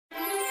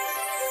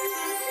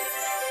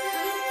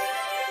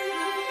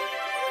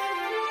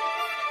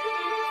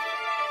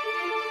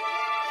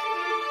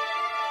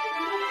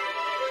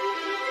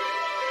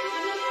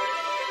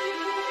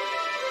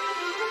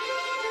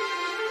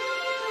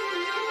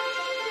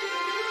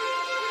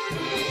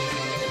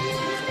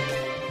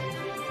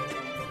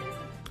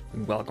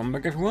Welcome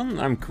back everyone,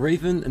 I'm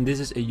Craven and this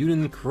is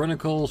Eiyuden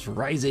Chronicles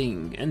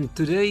Rising, and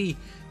today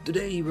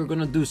we're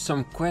gonna do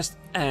some quests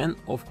and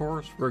of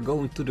course we're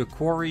going to the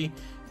quarry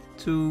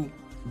to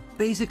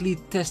basically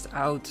test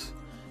out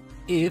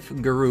if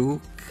Guru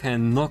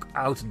can knock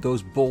out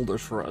those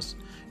boulders for us.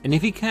 And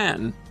if he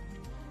can,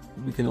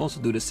 we can also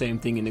do the same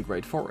thing in the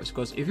Great Forest,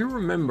 because if you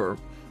remember,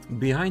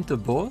 behind the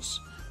boss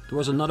there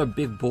was another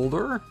big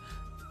boulder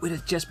with a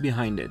chest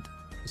behind it.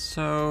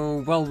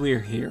 So while we're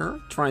here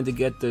trying to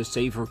get the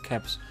saver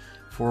caps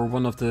for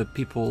one of the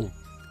people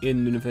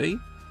in Nineveh,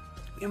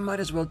 we might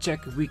as well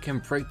check if we can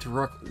break the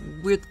rock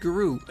with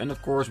Guru. And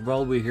of course,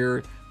 while we're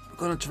here, we're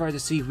gonna try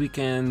to see if we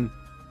can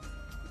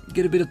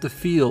get a bit of the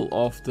feel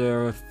of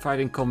the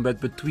fighting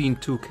combat between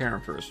two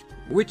characters,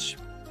 which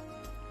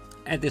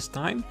at this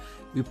time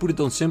we put it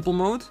on simple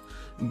mode,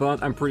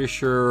 but I'm pretty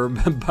sure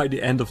by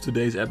the end of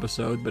today's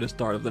episode, by the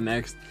start of the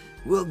next,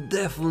 we'll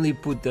definitely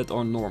put that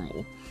on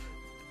normal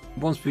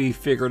once we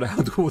figured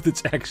out what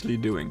it's actually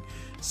doing.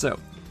 So,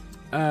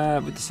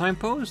 with the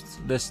signpost,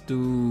 let's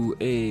do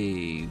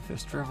a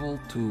fast travel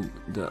to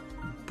the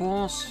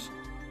boss.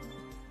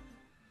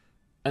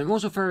 I'm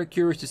also very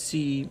curious to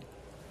see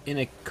in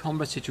a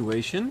combat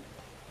situation.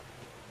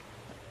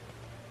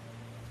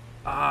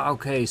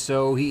 Okay,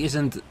 so he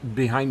isn't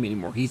behind me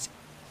anymore. He's,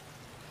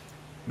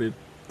 with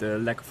the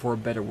lack for a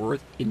better word,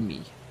 in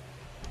me.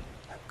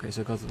 Okay,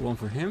 so I got one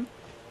for him.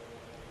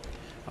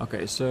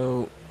 Okay,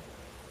 so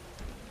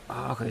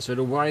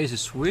the Y is a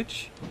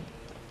switch,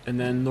 and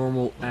then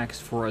normal X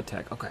for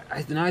attack. Okay,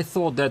 I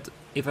thought that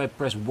if I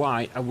press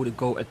Y, I would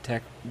go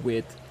attack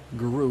with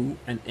Guru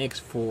and X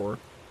for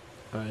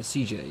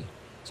CJ.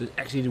 So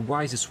actually the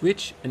Y is a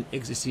switch and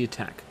X is the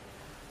attack.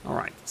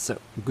 Alright, so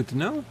good to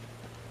know.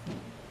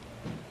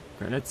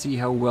 Okay, let's see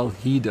how well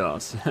he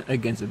does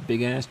against a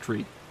big ass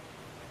tree.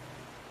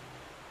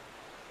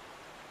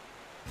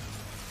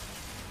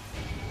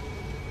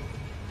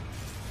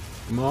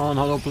 Come on,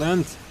 hollow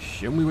plant,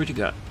 show me what you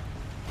got.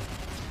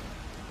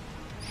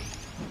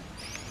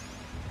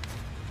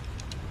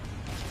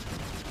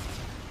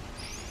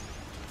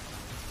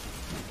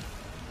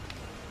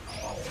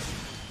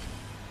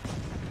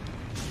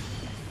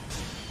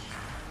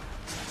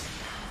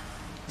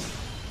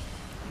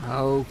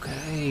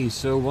 Okay,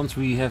 so once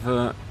we have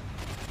a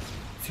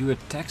few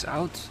attacks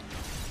out,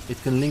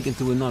 it can link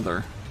into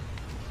another.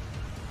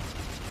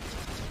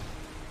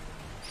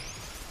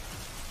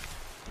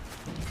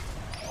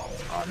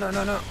 Oh,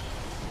 no.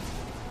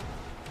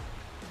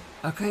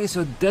 Okay,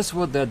 so that's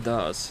what that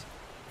does.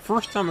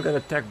 First time I got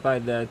attacked by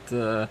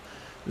that,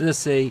 let's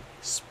say,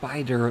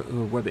 spider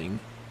webbing.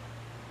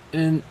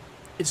 And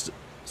it's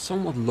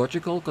somewhat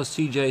logical, because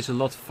CJ is a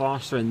lot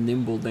faster and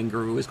nimble than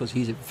Guru is, because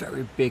he's a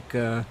very big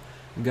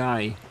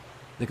guy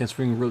that can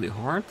swing really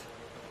hard.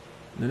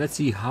 Now let's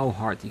see how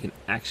hard he can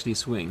actually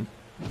swing.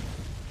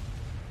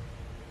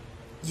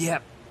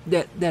 Yep,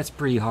 that's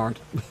pretty hard.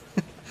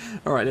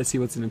 Alright, let's see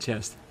what's in the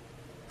chest.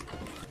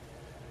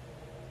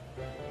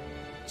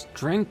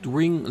 Strength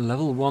ring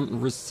level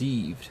 1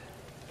 received.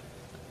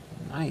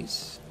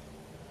 Nice.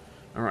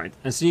 Alright,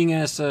 and seeing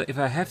as if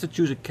I have to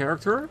choose a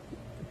character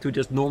to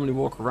just normally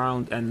walk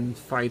around and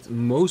fight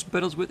most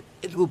battles with,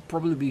 it will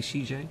probably be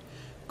CJ.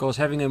 Because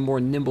having a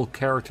more nimble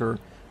character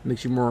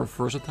makes you more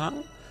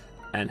versatile.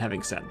 And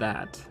having said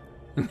that,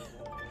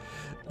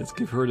 let's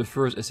give her the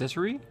first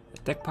accessory.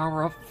 Attack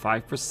power of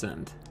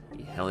 5%.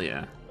 Hell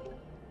yeah.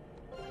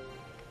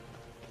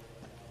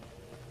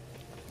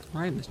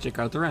 Alright, let's check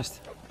out the rest.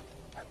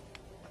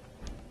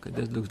 Okay,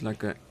 that looks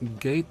like a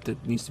gate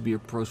that needs to be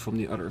approached from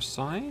the other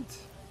side.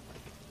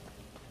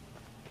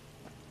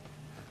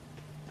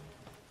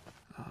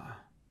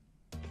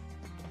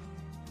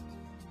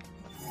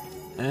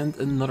 And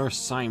another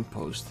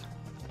signpost.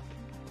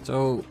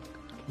 So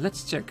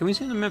let's check. Can we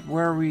see the map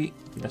where we...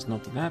 That's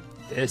not the map.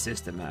 This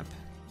is the map.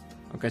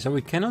 Okay, so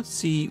we cannot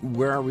see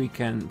where we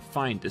can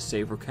find the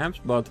saver camps,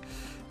 but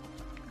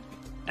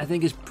I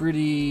think it's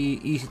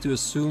pretty easy to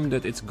assume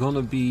that it's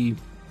gonna be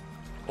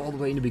all the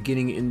way in the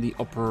beginning in the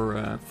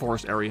upper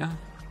forest area.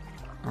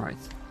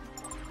 Alright.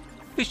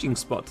 Fishing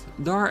spot.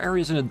 There are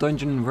areas in a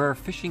dungeon where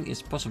fishing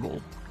is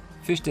possible.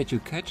 Fish that you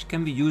catch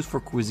can be used for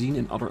cuisine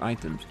and other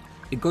items.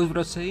 It goes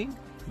without saying,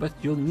 but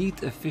you'll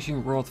need a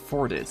fishing rod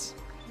for this.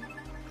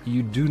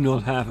 You do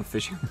not have a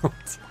fishing rod.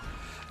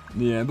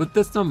 Yeah, but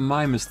that's not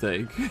my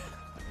mistake.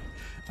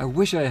 I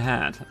wish I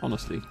had,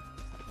 honestly.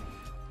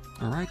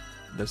 Alright,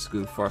 let's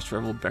go fast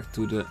travel back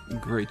to the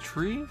great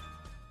tree.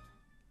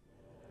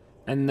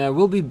 And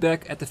we'll be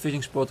back at the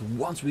fishing spot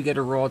once we get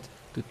a rod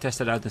to test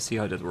it out and see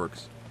how that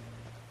works.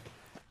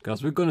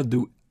 Because we're gonna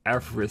do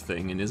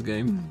everything in this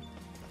game.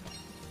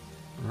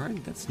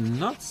 Alright, that's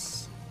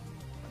nuts.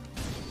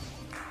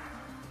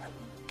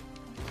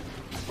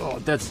 Oh,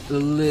 that's a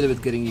little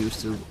bit getting used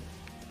to.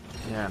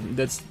 Yeah,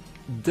 that's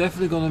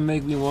definitely gonna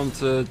make me want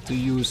to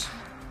use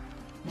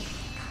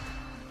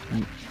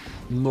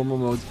normal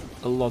mode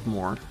a lot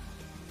more.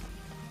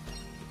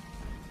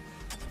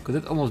 Because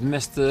that almost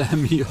messed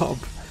me up,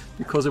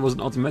 because it was an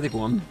automatic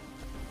one.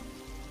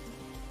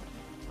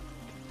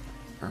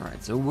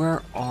 Alright, so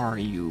where are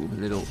you,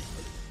 little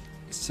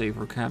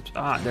saver caps?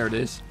 Ah, there it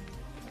is.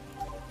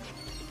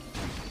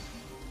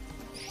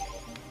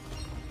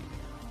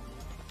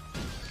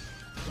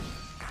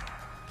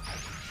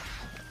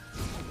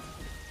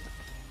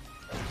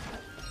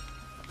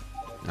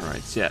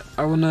 Alright, so yeah,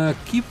 I wanna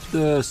keep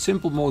the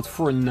simple mode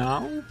for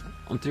now,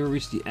 until we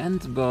reach the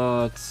end,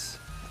 but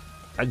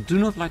I do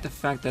not like the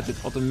fact that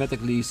it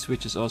automatically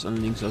switches us and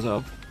links us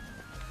up,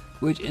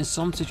 which in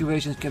some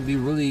situations can be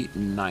really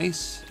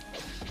nice,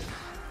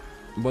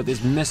 but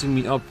it's messing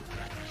me up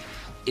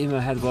in my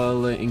head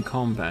while in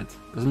combat,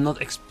 because I'm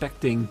not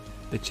expecting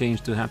the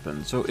change to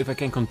happen. So if I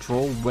can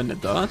control when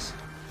it does,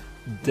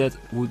 that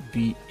would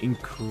be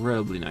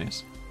incredibly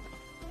nice.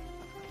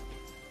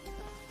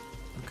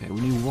 Okay,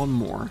 we need one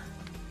more.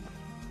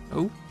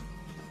 Oh.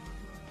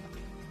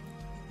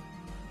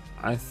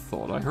 I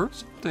thought I heard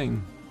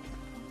something.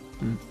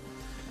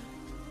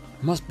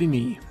 Must be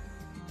me.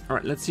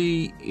 Alright, let's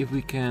see if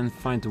we can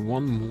find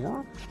one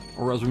more,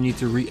 or else we need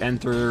to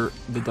re-enter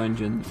the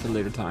dungeon at a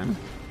later time.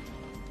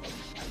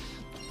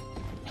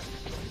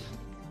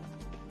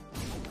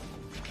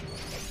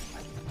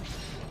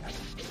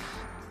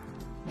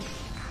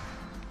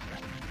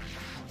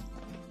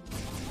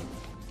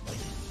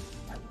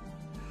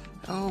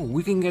 Oh,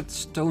 we can get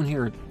stone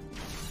here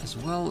as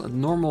well,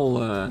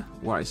 normal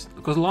wise,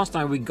 because last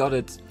time we got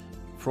it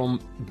from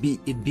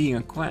it being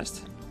a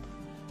quest.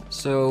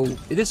 So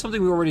it is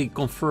something we already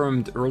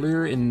confirmed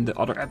earlier in the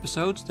other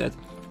episodes, that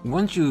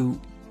once you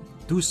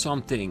do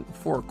something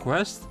for a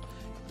quest,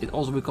 it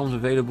also becomes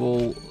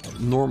available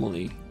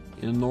normally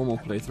in a normal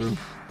playthrough.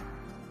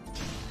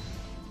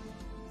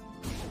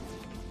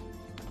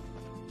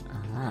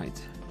 Alright,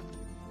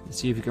 let's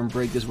see if you can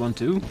break this one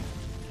too.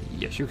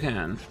 Yes, you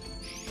can.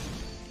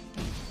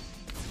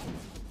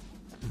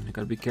 I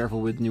gotta be careful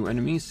with new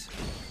enemies.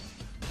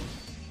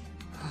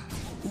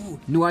 Ooh,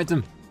 new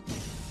item!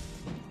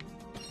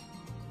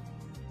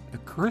 A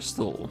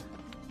crystal.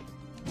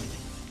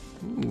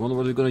 Ooh, wonder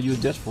what we're gonna use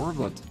that for,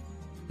 but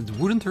it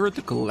wouldn't hurt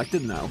to collect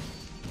it now.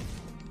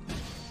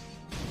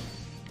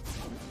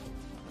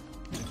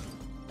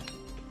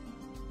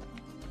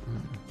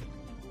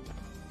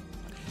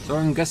 So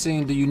I'm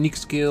guessing the unique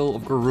skill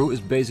of Guru is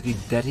basically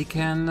that he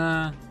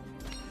can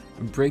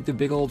break the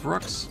big old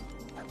rocks.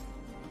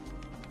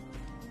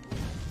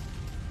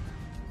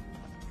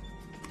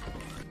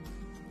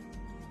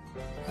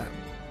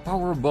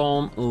 Power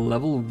Bomb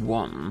level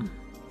 1.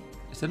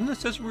 Is that an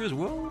accessory as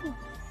well?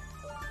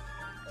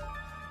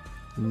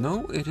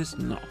 No, it is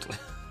not.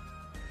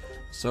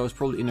 So it's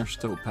probably in our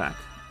stow pack.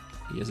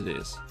 Yes, it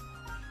is.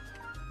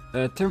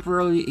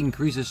 Temporarily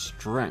increases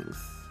strength.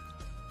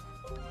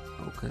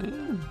 Okay,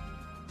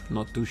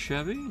 not too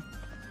shabby.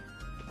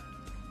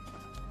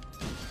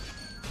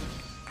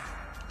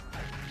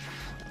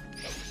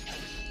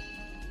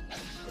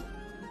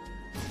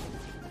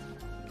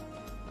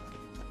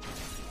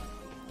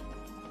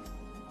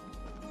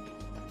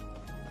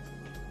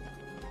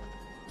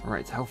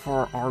 Right, how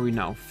far are we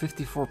now?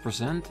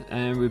 54%,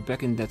 and we're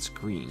back in that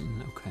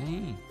screen.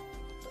 Okay.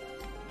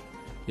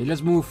 Yeah,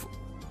 let's move.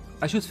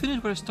 I should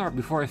finish where I start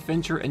before I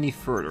venture any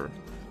further.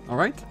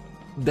 Alright?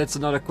 That's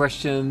another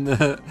question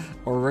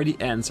already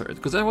answered.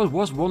 Because I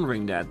was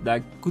wondering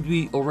that could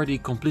we already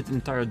complete the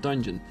entire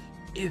dungeon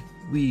if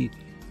we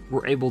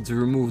were able to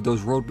remove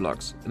those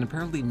roadblocks? And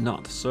apparently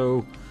not.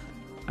 So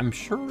I'm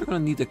sure we're gonna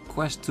need a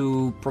quest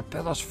to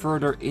propel us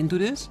further into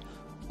this,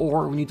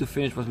 or we need to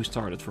finish what we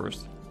started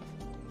first.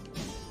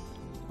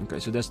 Okay,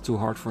 so that's too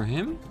hard for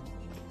him.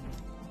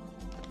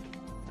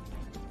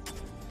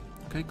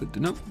 Okay, good to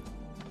know.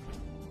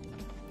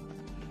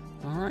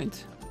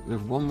 Alright, we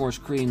have one more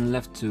screen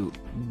left to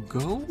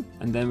go,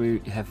 and then we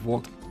have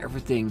walked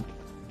everything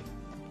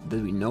that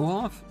we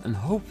know of, and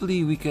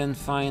hopefully we can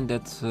find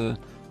that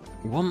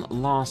one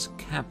last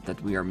cap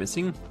that we are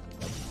missing.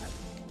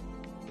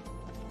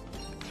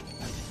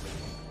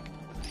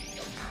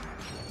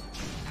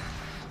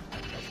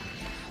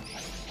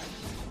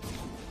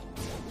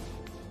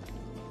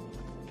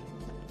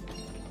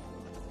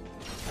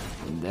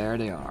 There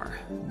they are.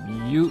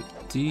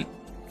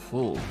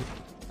 Beautiful.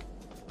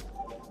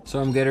 So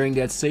I'm gathering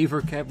that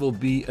saver cap will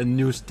be a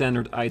new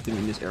standard item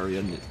in this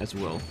area as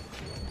well.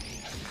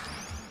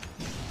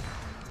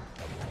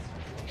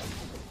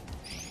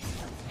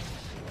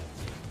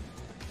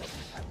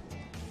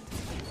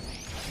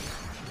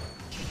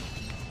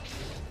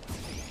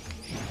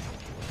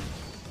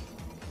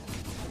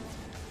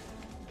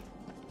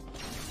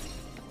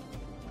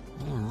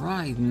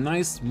 Alright,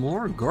 nice,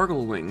 more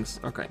gargle wings.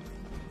 Okay.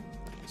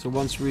 So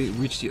once we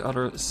reach the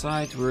other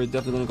side, we're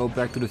definitely gonna go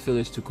back to the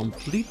village to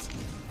complete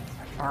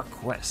our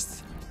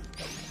quest.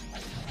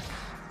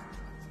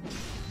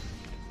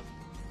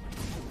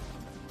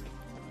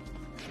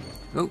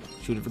 Oh,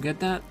 shouldn't forget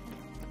that.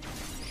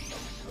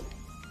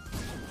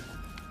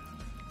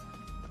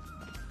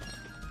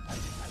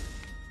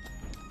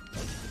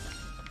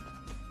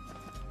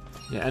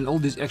 Yeah, and all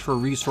these extra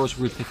resources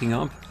we're picking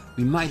up,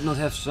 we might not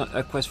have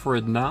a quest for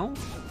it now,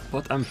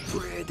 but I'm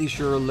pretty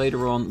sure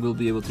later on we'll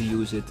be able to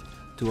use it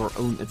to our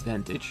own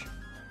advantage.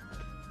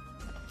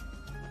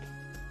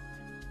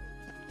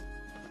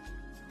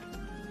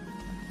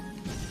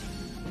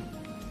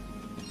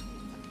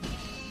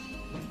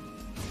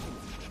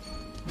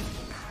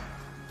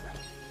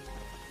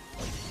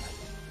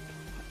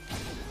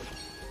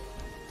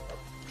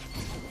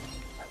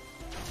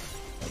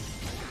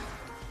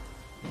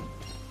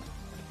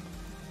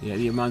 Yeah,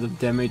 the amount of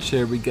damage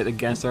we get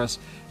against us,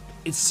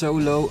 it's so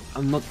low,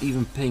 I'm not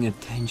even paying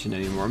attention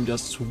anymore. I'm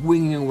just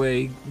swinging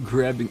away,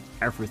 grabbing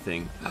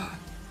everything.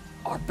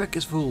 Our back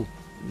is full.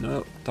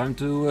 No, time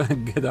to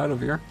get out of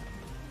here.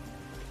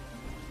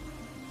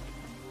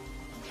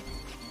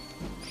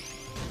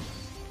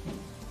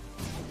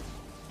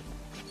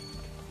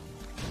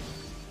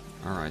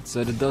 Alright,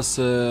 so that does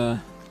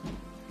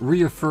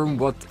reaffirm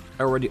what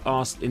I already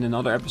asked in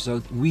another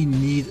episode. We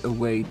need a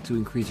way to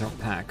increase our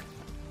pack.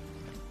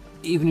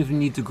 Even if we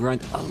need to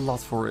grind a lot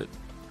for it.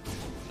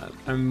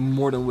 I'm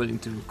more than willing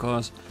to,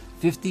 because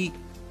 50,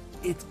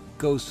 it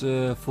goes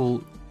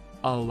full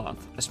a lot.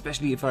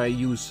 Especially if I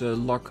use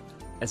luck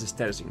as a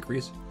status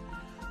increase.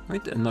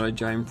 Right, another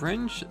giant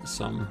branch,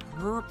 some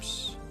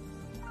herbs.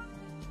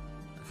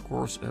 Of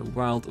course, a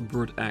wild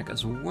bird egg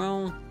as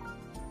well.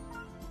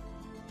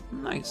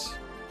 Nice.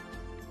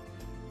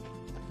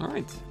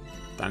 Alright,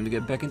 time to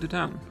get back into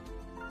town.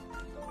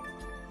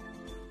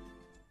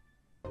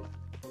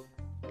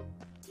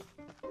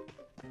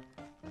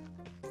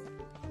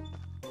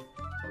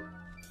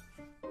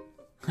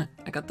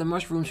 I got the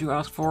mushrooms you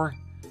asked for.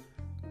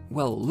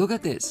 Well, look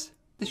at this.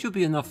 This should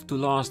be enough to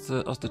last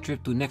us the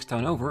trip to next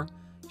town over,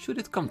 should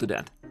it come to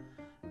that.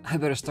 I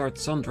better start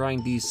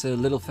sun-drying these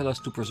little fellas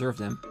to preserve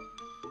them.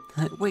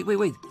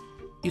 Wait.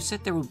 You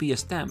said there would be a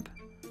stamp.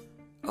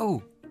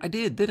 Oh, I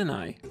did, didn't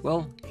I?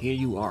 Well, here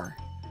you are.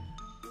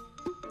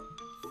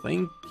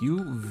 Thank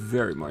you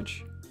very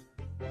much.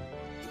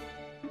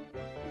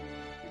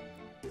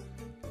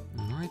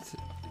 Alright.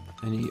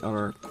 Any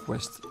other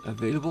quests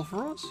available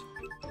for us?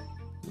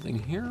 Nothing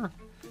here.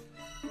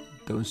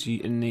 Don't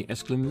see any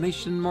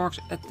exclamation marks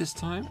at this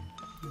time.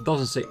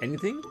 Doesn't say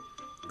anything,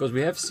 because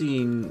we have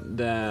seen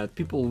that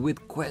people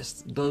with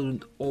quests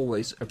don't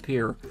always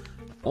appear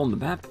on the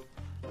map.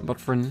 But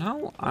for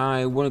now,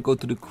 I want to go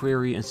to the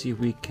Quarry and see if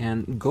we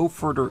can go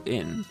further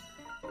in.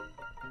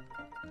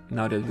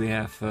 Now that we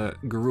have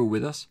Guru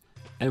with us,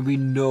 and we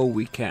know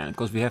we can,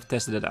 because we have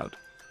tested it out.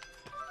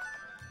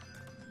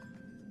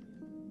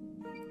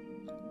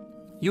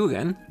 You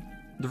again?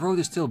 The road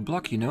is still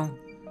blocked, you know.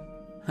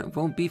 It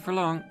won't be for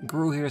long.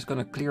 Guru here is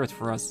gonna clear it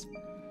for us.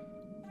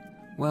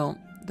 Well,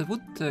 that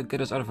would get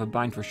us out of a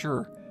bind for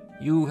sure.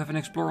 You have an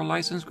explorer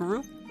license,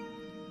 Guru?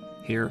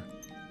 Here.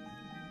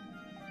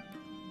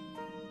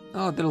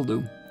 Oh, that'll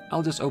do.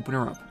 I'll just open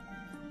her up.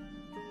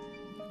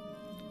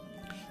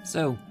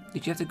 So,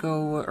 did you have to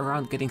go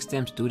around getting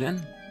stamps too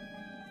then?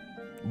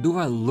 Do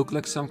I look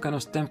like some kind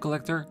of stamp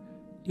collector?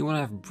 You wanna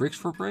have bricks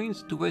for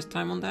brains to waste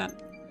time on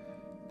that?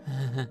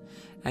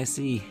 I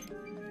see.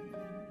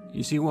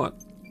 You see what?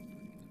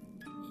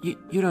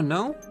 You don't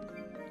know?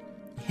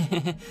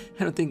 I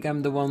don't think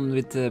I'm the one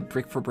with the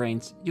brick for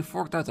brains. You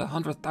forked out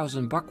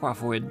 100,000 bakwa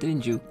for it,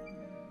 didn't you?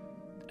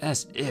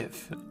 As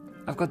if.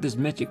 I've got this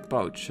magic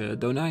pouch,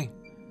 don't I?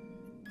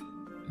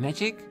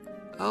 Magic?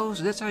 Oh,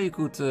 so that's how you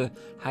could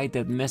hide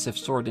that massive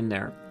sword in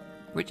there.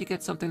 Where'd you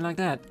get something like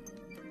that?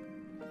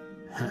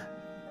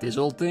 This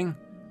old thing?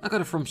 I got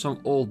it from some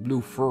old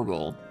blue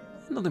furball.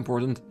 Not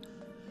important.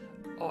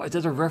 Oh, is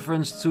that a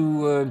reference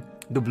to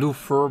the blue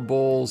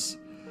furballs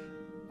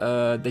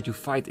that you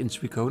fight in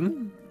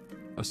Suikoden?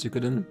 Or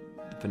Suikoden,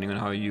 depending on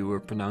how you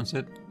pronounce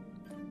it.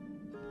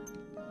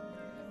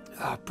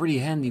 Ah, pretty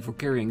handy for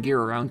carrying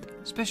gear around,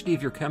 especially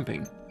if you're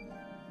camping.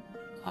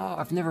 Oh,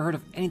 I've never heard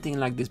of anything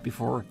like this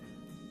before.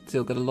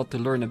 Still got a lot to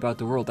learn about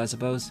the world, I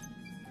suppose.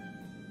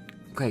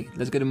 Okay,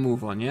 let's get a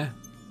move on, yeah?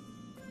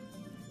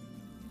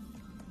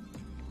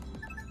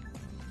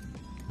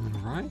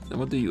 Alright, and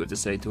what do you have to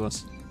say to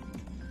us?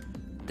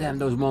 Damn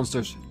those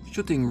monsters,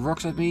 shooting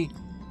rocks at me.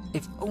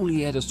 If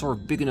only I had a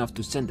sword big enough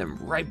to send them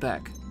right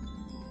back.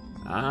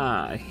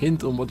 Ah, a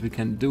hint on what we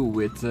can do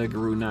with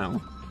Guru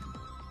now.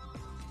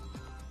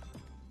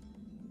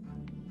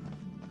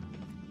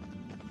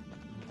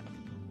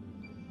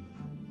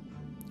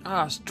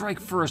 Ah, strike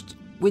first,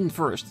 win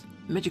first.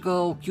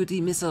 Magical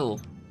cutie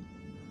missile.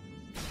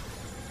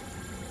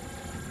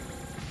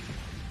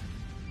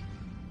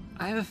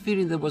 I have a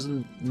feeling that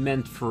wasn't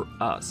meant for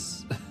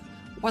us.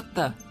 What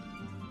the?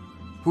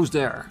 Who's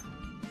there?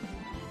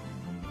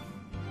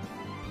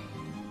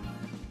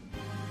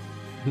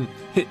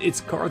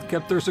 It's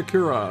Cardcaptor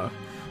Sakura.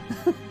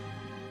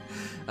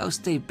 Oh,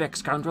 stay back,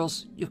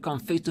 scoundrels. You've come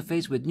face to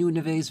face with New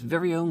Neve's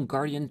very own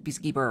guardian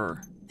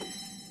peacekeeper.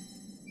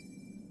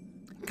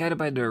 Guided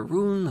by the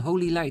rune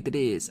holy light it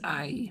is,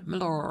 I,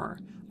 Malor,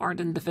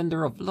 ardent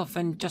defender of love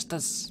and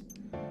justice.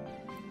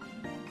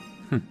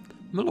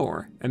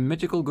 Malor, a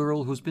magical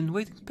girl who's been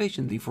waiting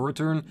patiently for a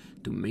turn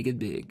to make it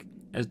big.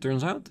 As it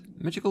turns out,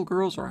 magical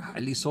girls are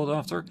highly sought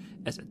after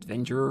as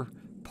adventurer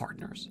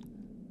partners.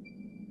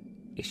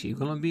 Is she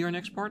gonna be our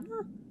next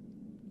partner?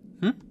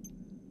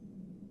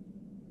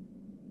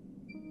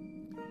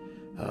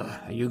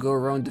 You go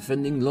around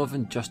defending love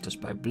and justice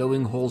by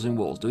blowing holes in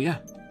walls, do ya?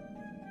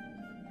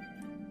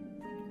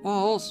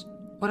 Walls?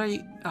 What are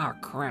you... Ah,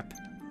 crap.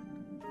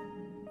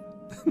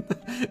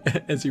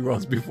 As he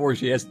was before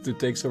she has to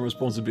take some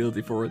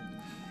responsibility for it.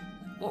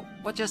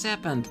 What just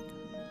happened?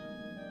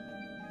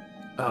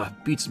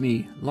 Beats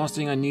me. Last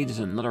thing I need is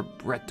another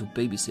brat to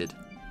babysit.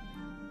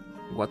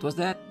 What was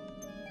that?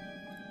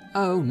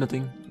 Oh,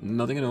 nothing.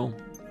 Nothing at all.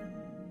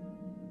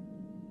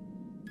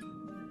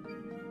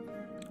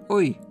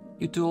 Oi,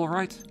 you two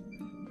alright?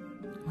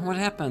 What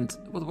happened?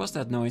 What was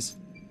that noise?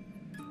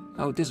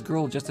 Oh, this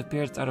girl just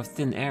appeared out of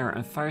thin air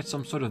and fired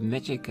some sort of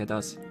magic at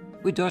us.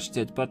 We dodged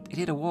it, but it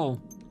hit a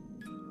wall.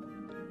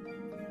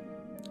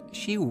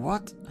 She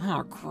what?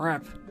 Oh,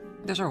 crap.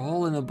 There's a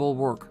hole in the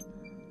bulwark.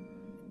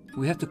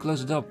 We have to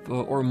close it up,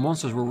 or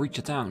monsters will reach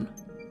the town.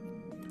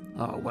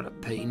 Oh, what a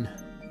pain.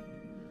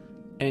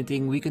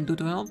 Anything we can do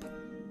to help?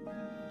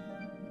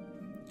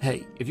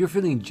 Hey, if you're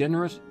feeling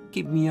generous,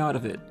 keep me out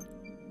of it.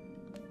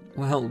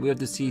 Well, we have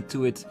to see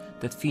to it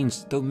that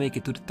fiends don't make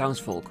it to the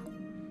townsfolk.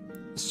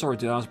 Sorry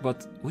to ask,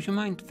 but would you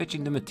mind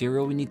fetching the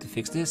material we need to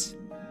fix this?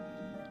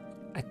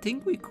 I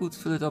think we could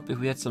fill it up if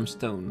we had some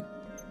stone.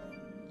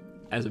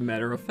 As a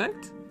matter of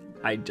fact,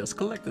 I just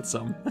collected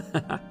some.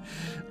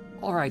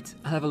 Alright,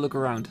 I'll have a look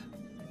around.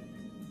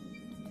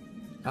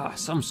 Ah,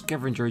 some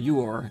scavenger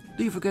you are.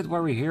 Do you forget why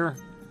we're here?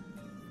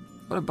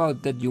 What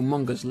about that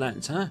humongous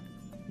lance, huh?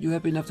 You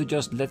happy enough to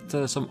just let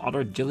some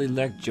other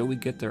jelly-legged Joey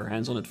get their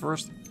hands on it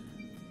first?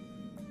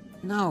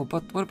 No,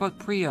 but what about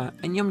Priya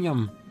and Yum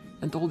Yum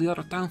and all the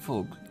other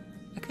townfolk?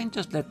 I can't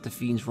just let the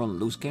fiends run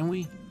loose, can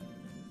we?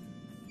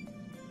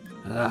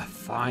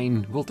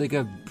 Fine. We'll take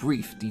a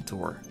brief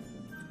detour.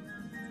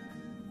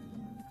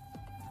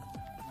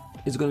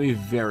 It's gonna be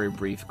very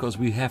brief, because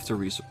we have to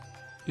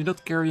You're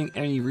not carrying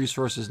any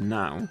resources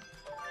now.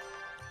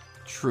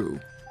 True.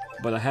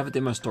 But I have it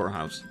in my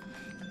storehouse.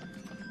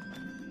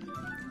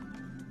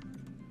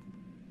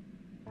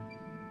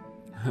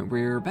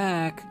 We're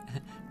back.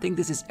 Think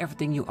this is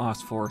everything you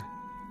asked for.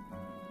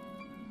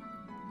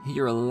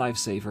 You're a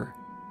lifesaver.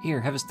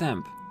 Here, have a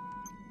stamp.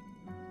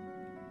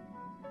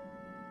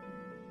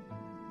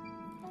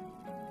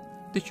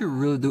 Did you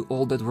really do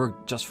all that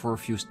work just for a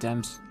few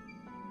stamps?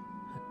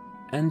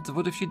 And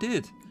what if she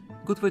did?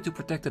 Good way to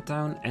protect the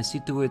town and see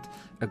to it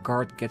a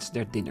guard gets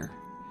their dinner.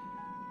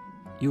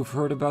 You've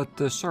heard about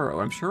the sorrow,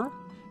 I'm sure?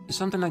 If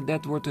something like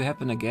that were to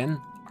happen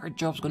again, our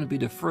job's gonna be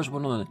the first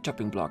one on the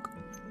chopping block.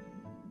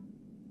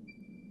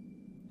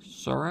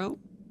 Sorrow?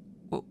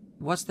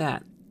 What's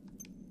that?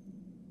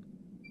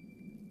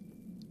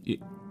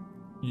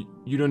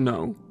 You don't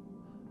know.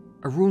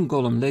 A rune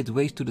golem laid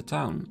waste to the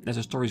town, as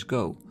the stories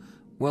go.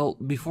 Well,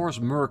 before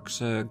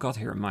mercs got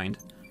here, mind.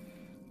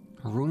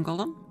 A rune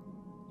golem?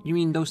 You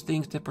mean those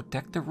things that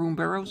protect the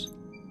Runebarrows?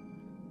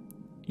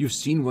 You've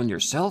seen one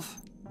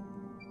yourself?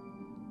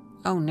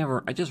 Oh,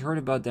 never. I just heard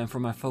about them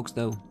from my folks,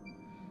 though.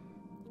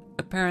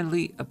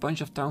 Apparently, a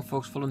bunch of town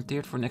folks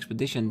volunteered for an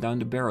expedition down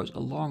the Barrows a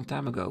long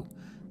time ago.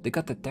 They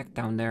got attacked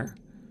down there.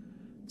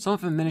 Some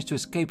of them managed to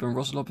escape and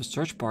rustle up a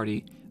search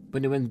party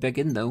when they went back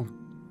in, though.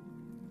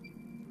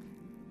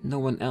 No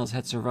one else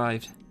had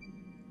survived.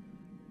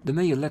 The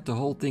mayor led the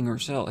whole thing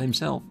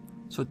himself,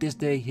 so this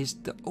day he's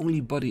the only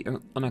body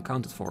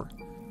unaccounted for.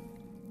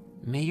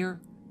 Mayor?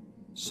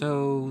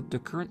 So the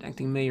current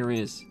acting mayor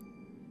is...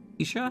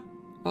 Isha?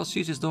 Well,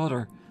 she's his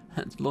daughter,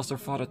 and lost her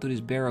father to this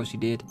Barrows she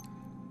did.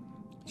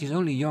 She's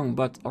only young,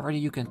 but already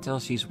you can tell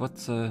she's what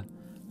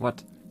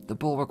the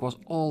bulwark was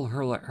all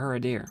her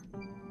idea.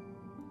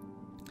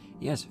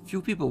 Yes,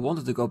 few people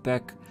wanted to go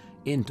back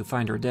in to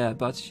find her dad,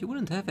 but she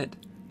wouldn't have it.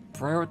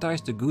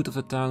 Prioritized the good of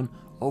the town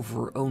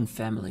over her own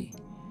family.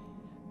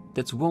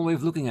 That's one way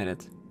of looking at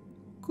it.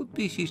 Could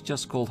be she's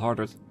just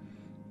cold-hearted.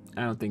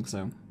 I don't think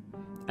so.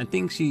 I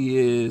think she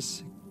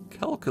is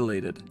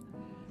calculated.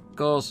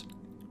 Because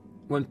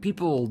when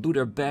people do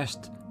their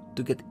best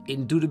to get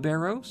into the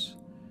Barrows,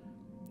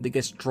 they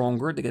get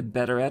stronger, they get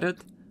better at it.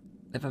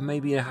 They have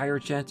maybe a higher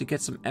chance to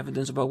get some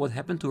evidence about what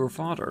happened to her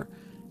father.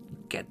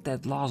 Get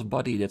that lost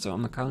body that's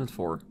unaccounted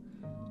for.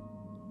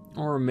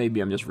 Or maybe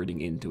I'm just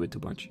reading into it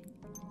too much.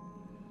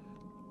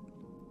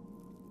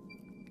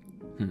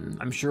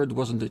 I'm sure it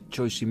wasn't a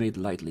choice she made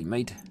lightly,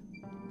 mate.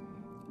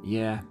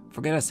 Yeah,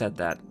 forget I said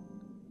that.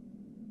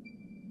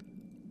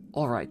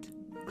 Alright,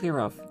 clear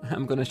off.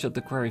 I'm gonna shut the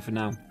quarry for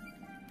now.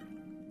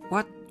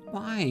 What?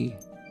 Why?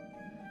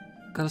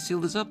 Gotta seal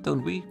this up,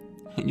 don't we?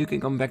 And you can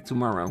come back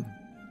tomorrow.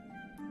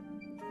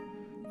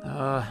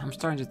 I'm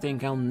starting to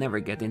think I'll never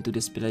get into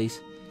this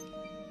place.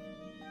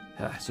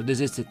 So this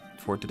is it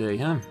for today,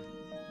 huh?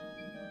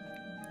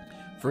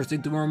 First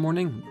thing tomorrow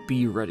morning,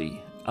 be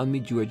ready. I'll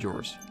meet you at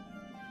yours.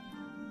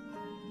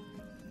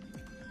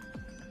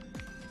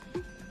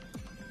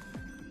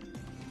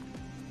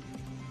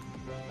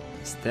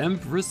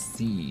 Stamp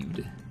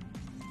received.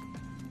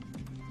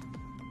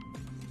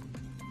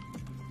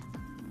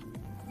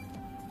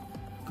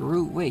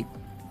 Guru, wait.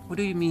 What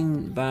do you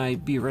mean by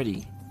be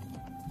ready?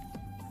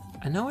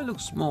 I know I look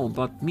small,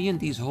 but me and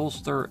these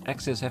holster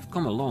axes have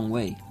come a long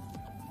way.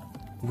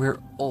 We're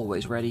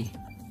always ready.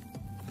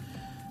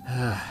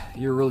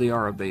 You really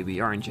are a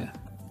baby, aren't you?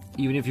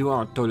 Even if you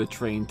are toilet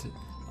trained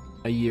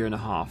a year and a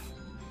half.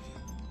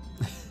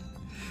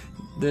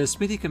 The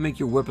smithy can make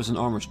your weapons and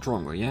armor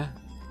stronger, yeah?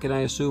 Can I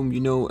assume you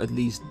know at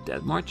least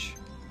that much?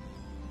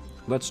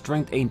 But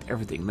strength ain't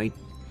everything, mate.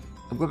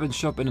 A weapon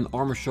shop and an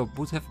armor shop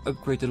would have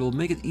upgrades that will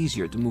make it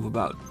easier to move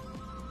about.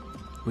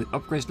 With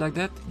upgrades like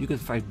that, you can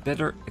fight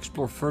better,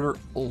 explore further,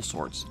 all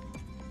sorts.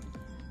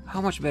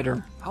 How much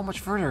better? How much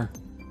further?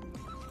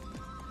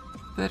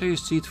 Better you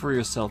see it for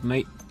yourself,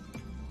 mate.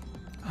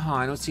 Oh,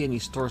 I don't see any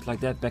stores like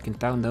that back in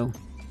town, though.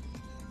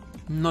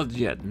 Not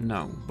yet,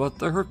 no.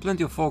 But I heard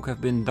plenty of folk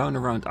have been down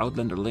around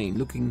Outlander Lane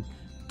looking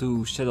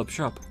to set up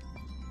shop.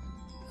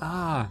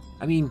 Ah,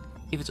 I mean,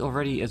 if it's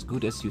already as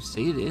good as you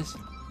say it is.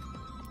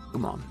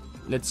 Come on,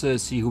 let's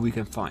see who we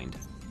can find.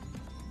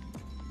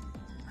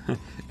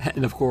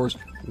 And of course,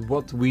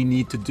 what we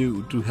need to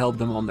do to help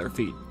them on their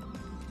feet.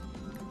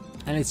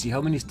 And let's see,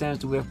 how many stands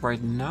do we have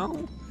right now?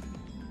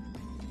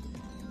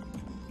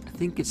 I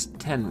think it's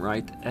 10,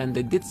 right? And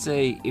they did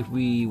say if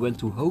we went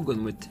to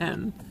Hogan with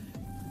 10,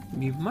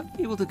 we might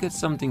be able to get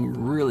something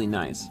really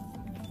nice.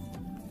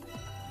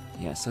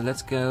 Yeah, so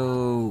let's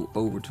go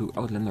over to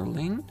Outlander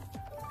Lane.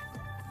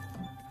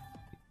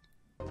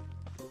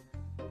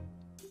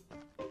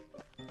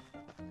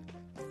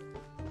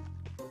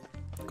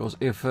 Because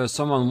if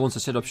someone wants to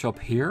set up shop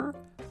here,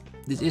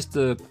 this is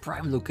the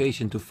prime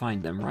location to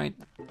find them, right?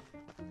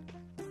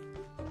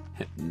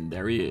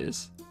 There he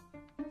is.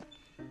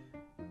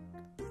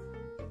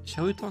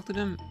 Shall we talk to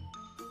them?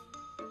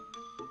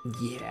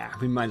 Yeah,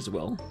 we might as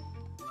well.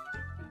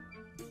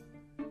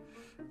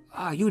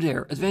 Ah, you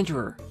there,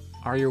 adventurer.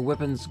 Are your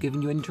weapons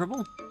giving you any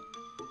trouble?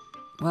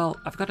 Well,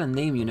 I've got a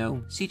name, you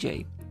know,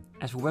 CJ.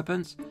 As for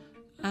weapons,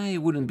 I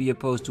wouldn't be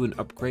opposed to an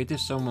upgrade if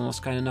someone was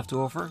kind enough to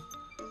offer.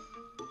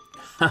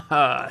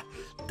 Haha,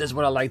 that's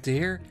what I like to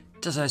hear.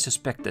 Just as I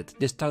suspected,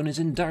 this town is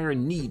in dire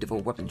need of a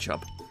weapon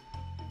shop.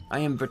 I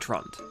am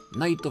Bertrand,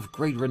 knight of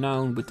great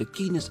renown with the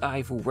keenest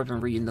eye for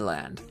weaponry in the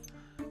land.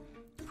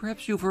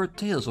 Perhaps you've heard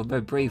tales of my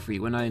bravery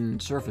when I in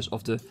service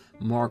of the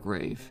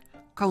Margrave.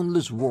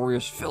 Countless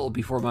warriors fell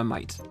before my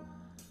might.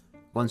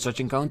 One such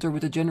encounter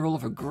with the general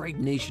of a great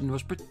nation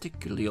was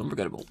particularly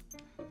unforgettable.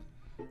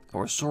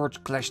 Our swords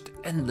clashed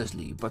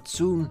endlessly, but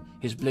soon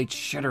his blade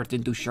shattered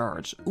into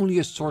shards. Only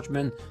a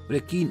swordsman with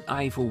a keen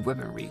eye for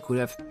weaponry could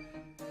have...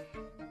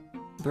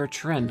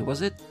 Bertrand,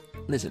 was it?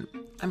 Listen,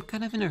 I'm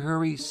kind of in a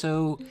hurry,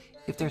 so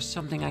if there's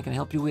something I can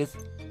help you with...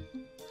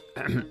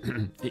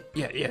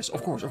 Yes,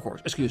 of course,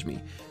 excuse me.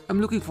 I'm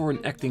looking for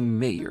an acting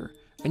mayor.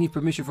 I need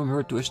permission from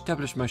her to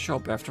establish my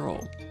shop after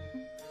all.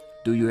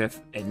 Do you have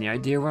any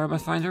idea where I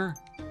might find her?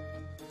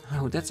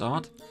 Oh, that's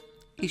odd.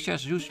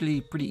 Isha's usually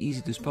pretty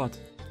easy to spot.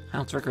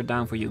 I'll track her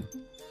down for you.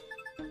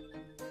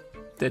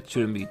 That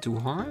shouldn't be too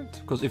hard,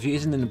 because if she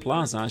isn't in the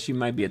plaza, she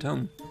might be at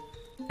home.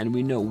 And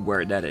we know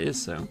where that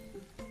is, so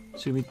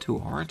shouldn't be too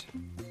hard.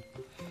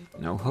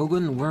 Now,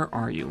 Hogan, where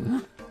are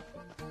you?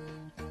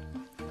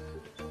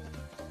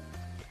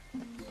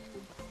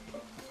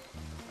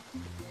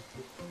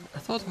 I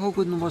thought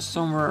Hogan was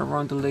somewhere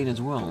around the lane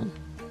as well.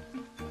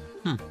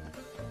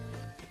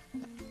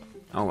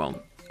 Oh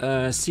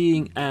well.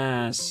 Seeing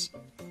as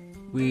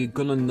we're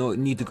gonna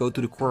need to go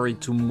to the quarry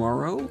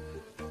tomorrow,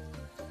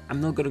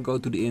 I'm not gonna go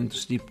to the inn to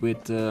sleep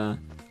with,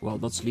 well,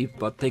 not sleep,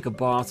 but take a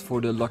bath for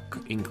the luck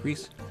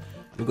increase.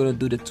 We're gonna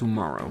do that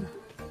tomorrow.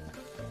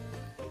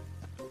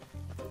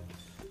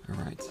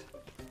 Alright.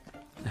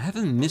 I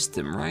haven't missed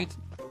him, right?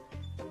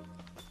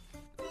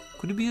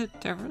 Could it be a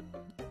tavern?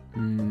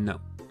 No.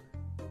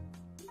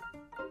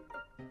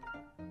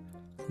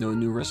 No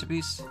new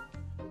recipes?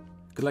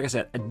 Because like I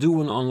said, I do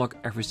want to unlock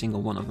every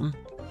single one of them.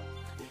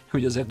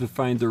 We just have to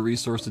find the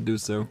resource to do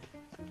so.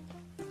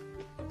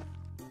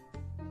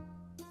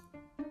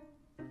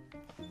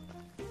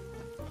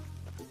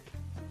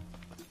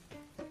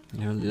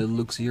 A little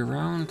look-see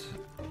around.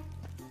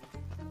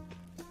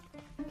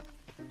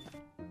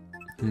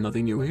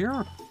 Nothing new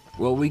here?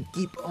 Well, we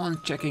keep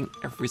on checking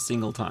every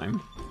single time.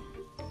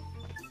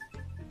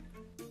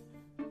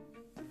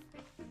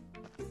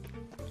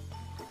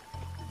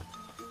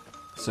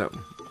 So,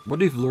 what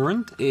we've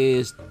learned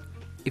is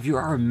if you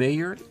are a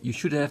mayor, you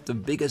should have the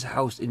biggest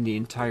house in the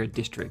entire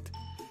district.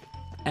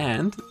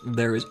 And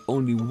there is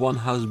only one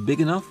house big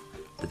enough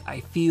that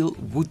I feel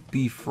would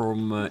be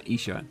from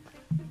Isha.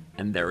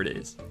 And there it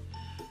is.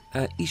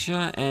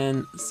 Isha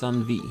and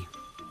Sanvi.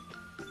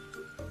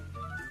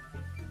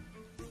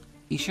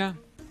 Isha?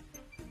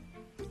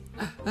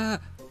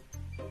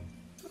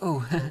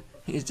 Oh,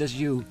 it's just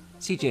you.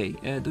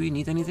 CJ, do you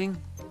need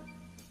anything?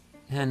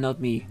 Not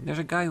me. There's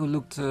a guy who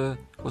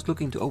was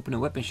looking to open a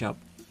weapon shop.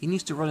 He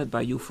needs to run it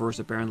by you first,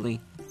 apparently.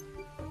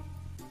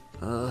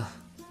 I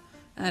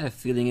had a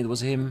feeling it was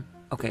him.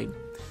 Okay,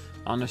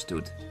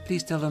 understood.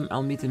 Please tell him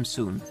I'll meet him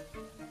soon.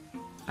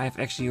 I have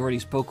actually already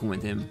spoken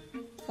with him.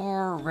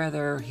 Or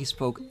rather, he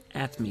spoke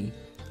at me.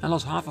 I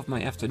lost half of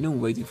my afternoon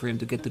waiting for him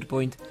to get to the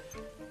point.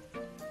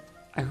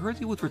 I heard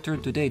he would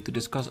return today to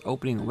discuss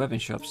opening a weapon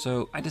shop,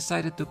 so I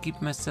decided to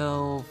keep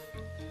myself,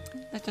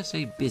 let's just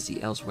say,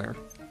 busy elsewhere.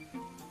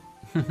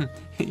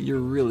 You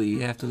really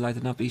have to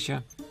lighten up,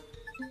 Isha.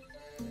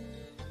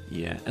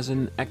 Yeah, as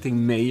an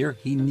acting mayor,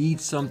 he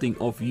needs something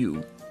of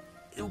you.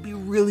 It would be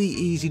really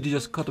easy to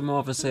just cut him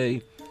off and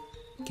say,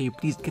 can you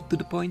please get to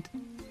the point?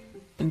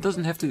 And it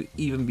doesn't have to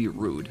even be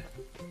rude.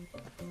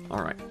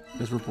 Alright,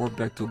 let's report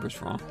back to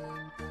Bertrand.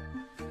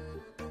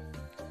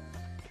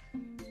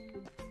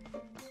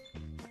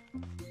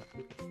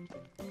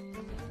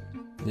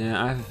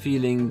 Yeah, I have a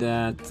feeling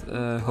that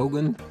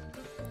Hogan,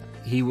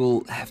 he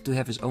will have to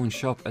have his own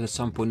shop at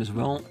some point as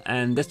well.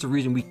 And that's the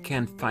reason we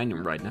can't find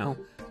him right now.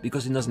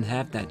 Because he doesn't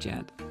have that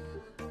yet.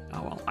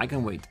 Oh well, I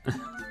can wait.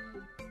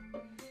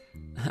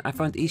 I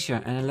found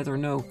Isha and I let her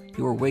know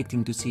you were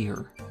waiting to see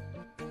her.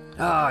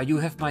 Ah, you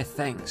have my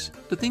thanks.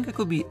 To think I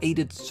could be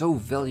aided so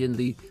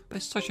valiantly by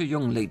such a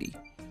young lady.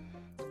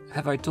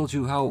 Have I told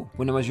you how,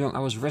 when I was young, I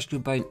was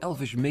rescued by an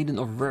elvish maiden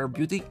of rare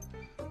beauty?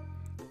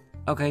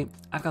 Okay,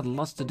 I've got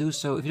lots to do,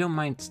 so if you don't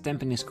mind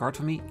stamping this card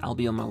for me, I'll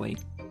be on my way.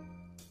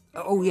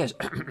 Oh yes,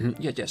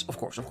 yes, of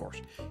course.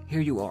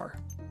 Here you are.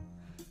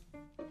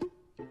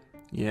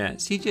 Yeah,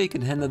 CJ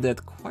can handle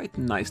that quite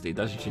nicely,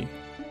 doesn't she?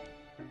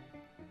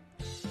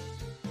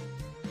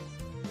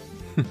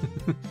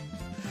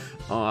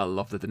 Oh, I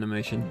love that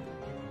animation.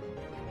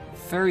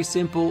 Very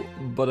simple,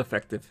 but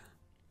effective.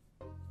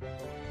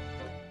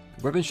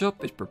 Weapon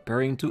shop is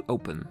preparing to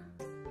open.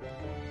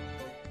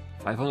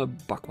 500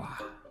 bakwa.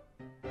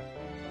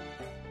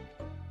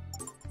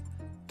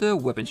 The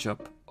weapon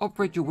shop.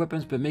 Upgrade your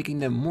weapons by making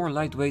them more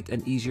lightweight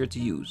and easier to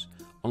use,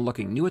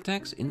 unlocking new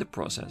attacks in the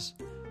process.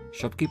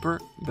 Shopkeeper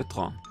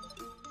Bertrand.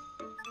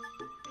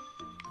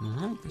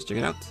 Let's check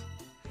it out.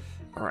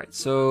 Alright,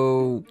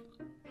 so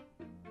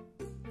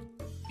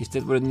is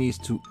that what it needs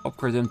to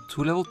upgrade them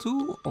to level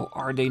 2? Or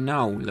are they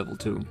now level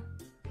 2?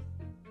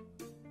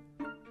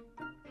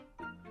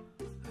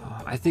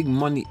 I think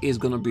money is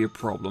gonna be a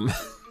problem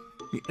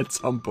at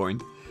some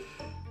point.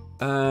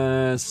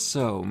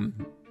 So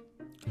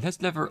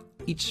let's level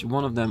each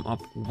one of them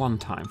up one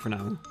time for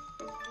now.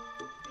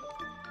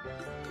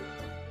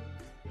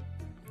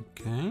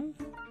 Okay.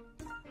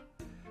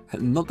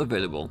 Not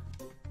available.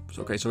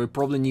 Okay, so we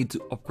probably need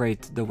to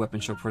upgrade the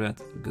weapon shop for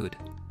that. Good.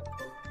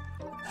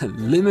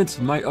 Limit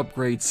my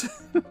upgrades.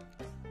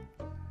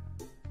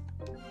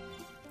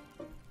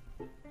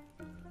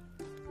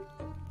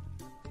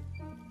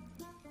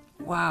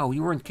 Wow,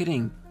 you weren't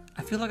kidding.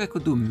 I feel like I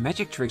could do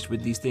magic tricks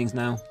with these things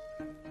now.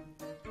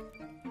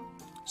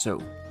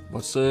 So,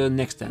 what's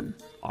next then?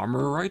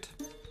 Armor, right?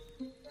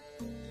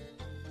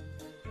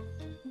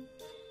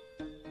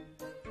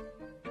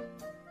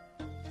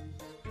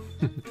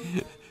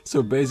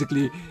 So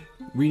basically,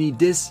 we need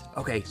this.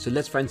 Okay, so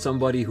let's find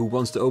somebody who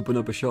wants to open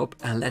up a shop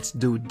and let's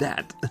do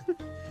that.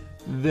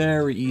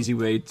 Very easy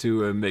way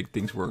to make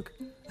things work.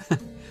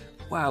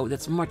 Wow,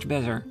 that's much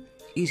better.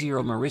 Easier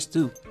on my wrist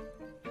too.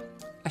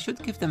 I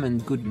should give them a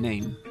good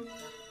name.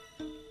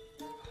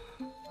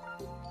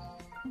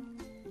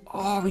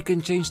 Oh, we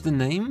can change the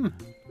name?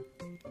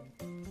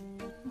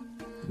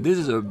 This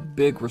is a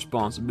big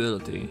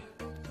responsibility.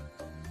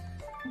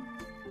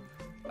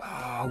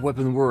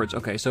 Weapon words.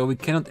 Okay, so we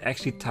cannot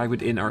actually type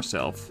it in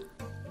ourselves.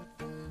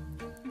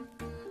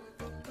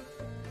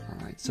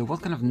 Alright, so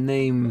what kind of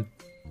name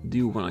do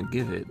you want to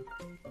give it?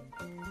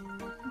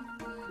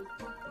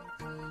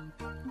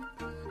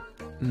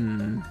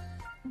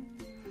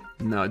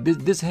 No,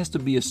 this has to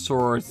be a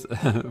sword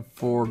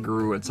for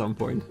Guru at some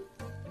point.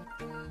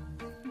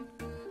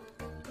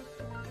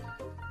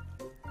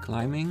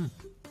 Climbing?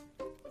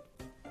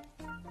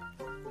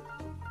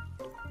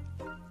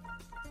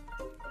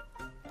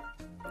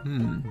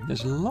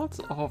 There's lots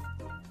of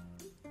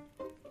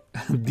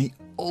the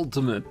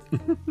ultimate.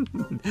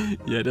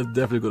 Yeah, that's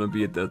definitely gonna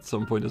be it at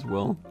some point as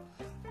well.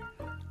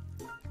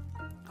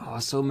 Oh,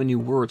 so many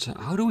words.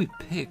 How do we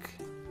pick?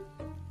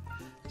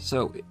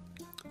 So,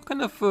 what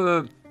kind of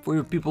for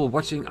your people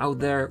watching out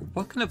there,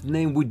 what kind of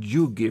name would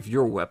you give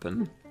your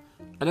weapon?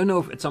 I don't know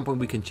if at some point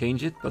we can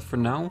change it, but for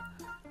now,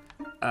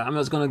 I'm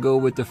just gonna go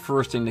with the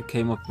first thing that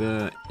came up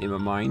in my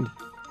mind.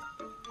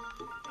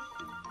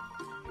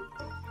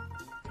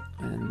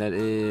 And that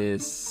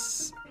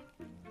is...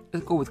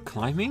 let's go with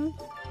climbing?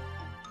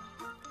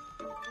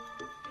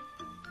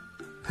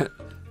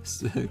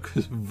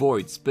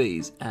 Void,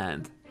 space,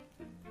 and...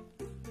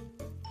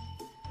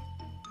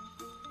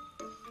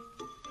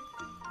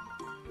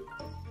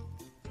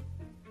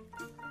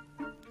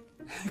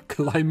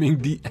 climbing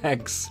the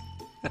X.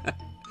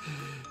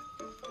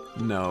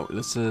 No,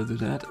 let's do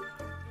that.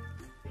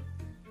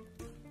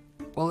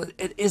 Well,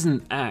 it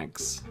isn't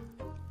axe.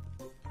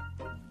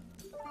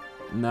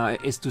 No,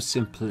 it's too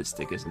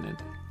simplistic, isn't it?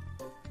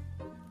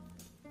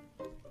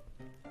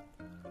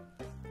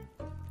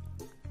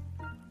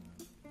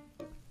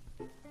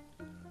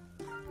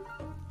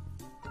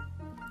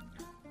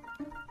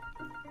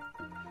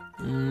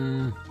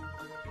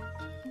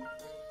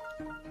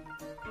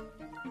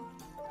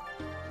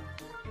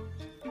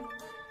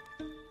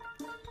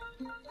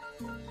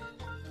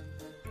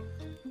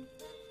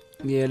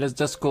 Yeah, let's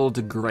just call it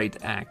the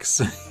Great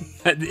Axe.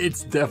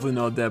 It's definitely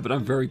not that, but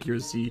I'm very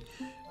curious to see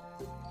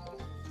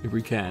if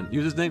we can.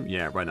 Use his name?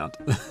 Yeah, why not?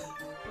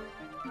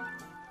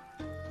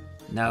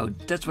 Now,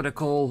 that's what I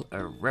call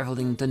a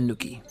reveling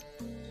tanuki.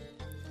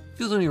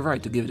 Feels only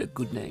right to give it a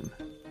good name.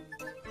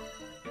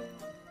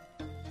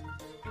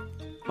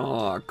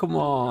 Oh, come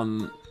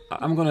on.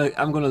 I'm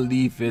gonna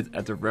leave it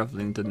at the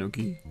reveling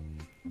tanuki.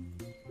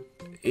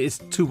 It's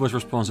too much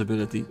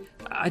responsibility.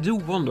 I do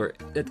wonder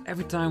that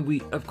every time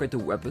we upgrade the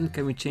weapon,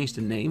 can we change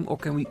the name or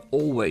can we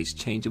always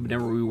change it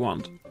whenever we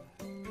want?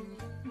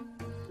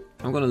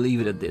 I'm gonna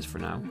leave it at this for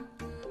now.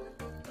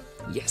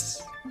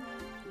 Yes.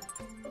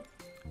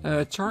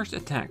 Charged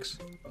attacks.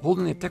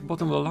 Holding the attack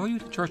button will allow you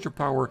to charge your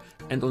power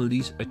and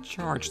unleash a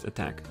charged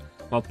attack.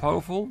 While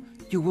powerful,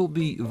 you will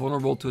be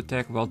vulnerable to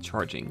attack while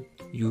charging.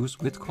 Use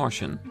with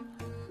caution.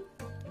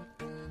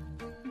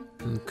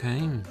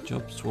 Okay,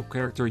 job swap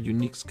character,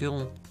 unique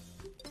skill.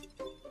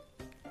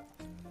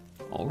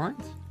 Alright,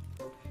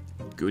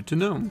 good to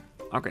know.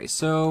 Okay,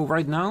 so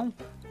right now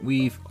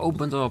we've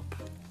opened up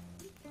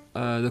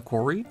the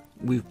quarry.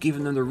 We've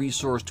given them the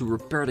resource to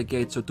repair the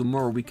gate so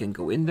tomorrow we can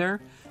go in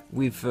there.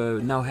 We've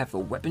now have a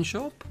weapon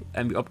shop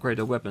and we upgrade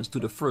our weapons to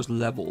the first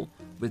level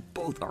with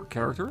both our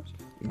characters,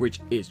 which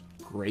is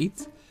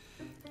great.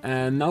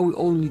 And now the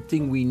only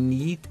thing we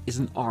need is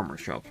an armor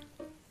shop.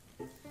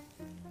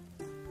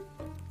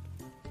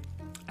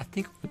 I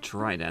think we'll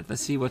try that.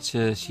 Let's see what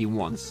she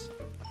wants.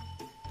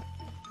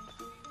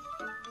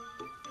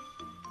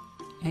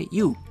 Hey,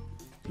 you're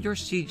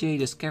CJ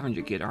the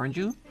scavenger kid, aren't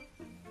you?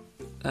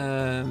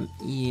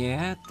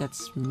 Yeah,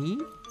 that's me.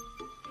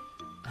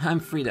 I'm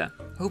Frida,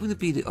 hoping to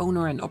be the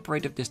owner and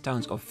operator of this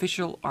town's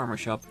official armor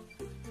shop.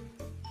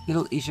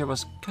 Little Isha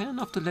was kind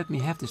enough to let me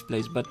have this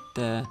place, but,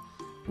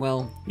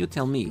 well, you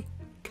tell me.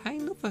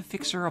 Kind of a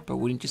fixer-upper,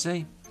 wouldn't you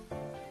say?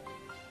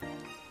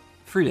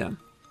 Frida,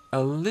 a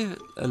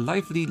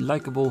lively,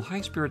 likable,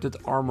 high-spirited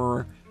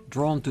armorer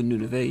drawn to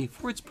Nunavut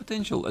for its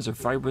potential as a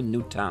vibrant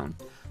new town.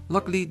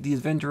 Luckily, the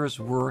adventurers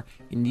were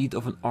in need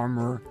of an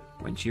armorer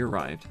when she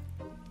arrived.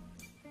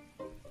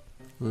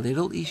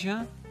 Little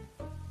Isha?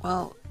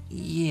 Well,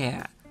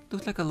 yeah,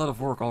 looks like a lot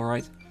of work,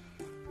 alright.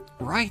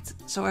 Right,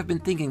 so I've been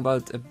thinking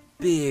about a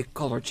big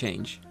color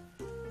change.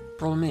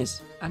 Problem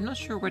is, I'm not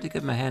sure where to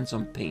get my hands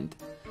on paint.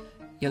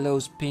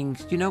 Yellows,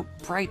 pinks, you know,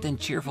 bright and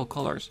cheerful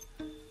colors.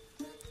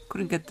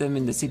 Couldn't get them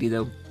in the city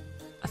though.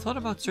 I thought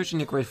about searching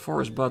the Great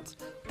Forest, but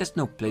there's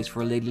no place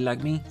for a lady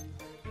like me.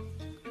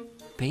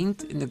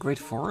 Paint in the Great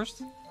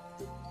Forest?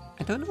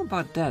 I don't know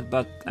about that,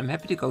 but I'm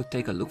happy to go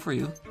take a look for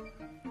you.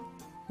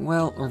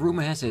 Well, a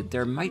rumor has it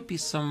there might be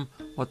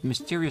somewhat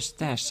mysterious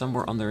stash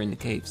somewhere under in the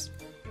caves.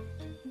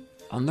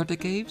 Under the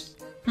caves?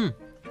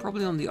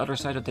 Probably on the other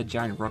side of that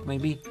giant rock,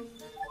 maybe?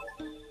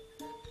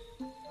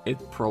 It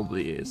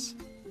probably is.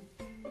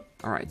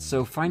 Alright,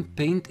 so find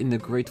paint in the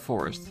Great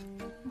Forest.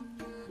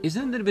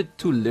 Isn't it a little bit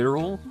too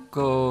literal?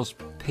 Because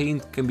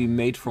paint can be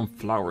made from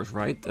flowers,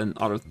 right? And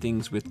other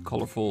things with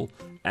colorful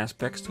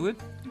aspects to it?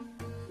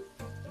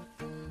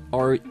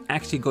 Or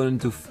actually going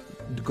to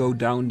go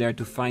down there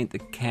to find a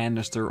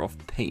canister of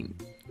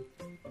paint?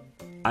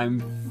 I'm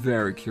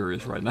very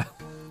curious right now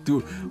to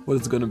what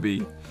it's gonna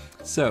be.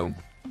 So,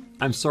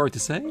 I'm sorry to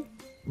say,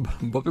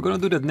 but we're gonna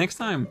do that next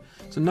time.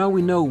 So now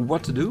we know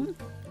what to do,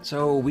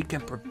 so we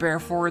can prepare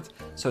for it.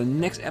 So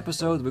next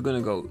episode we're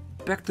gonna go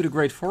back to the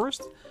Great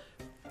Forest,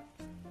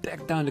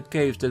 back down the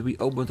caves that we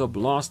opened up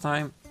last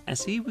time, and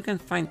see if we can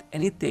find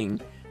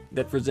anything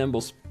that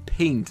resembles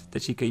paint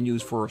that she can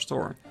use for her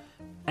store.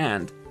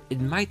 And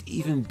it might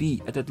even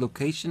be at that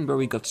location where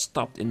we got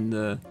stopped in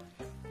the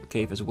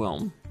cave as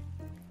well.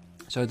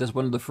 So that's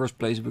one of the first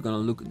places we're gonna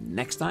look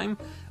next time.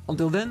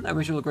 Until then, I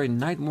wish you all a great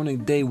night,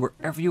 morning, day,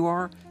 wherever you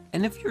are.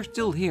 And if you're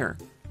still here,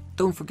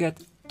 don't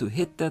forget to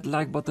hit that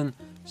like button,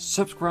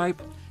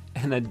 subscribe,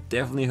 and I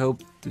definitely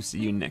hope to see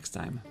you next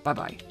time. Bye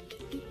bye.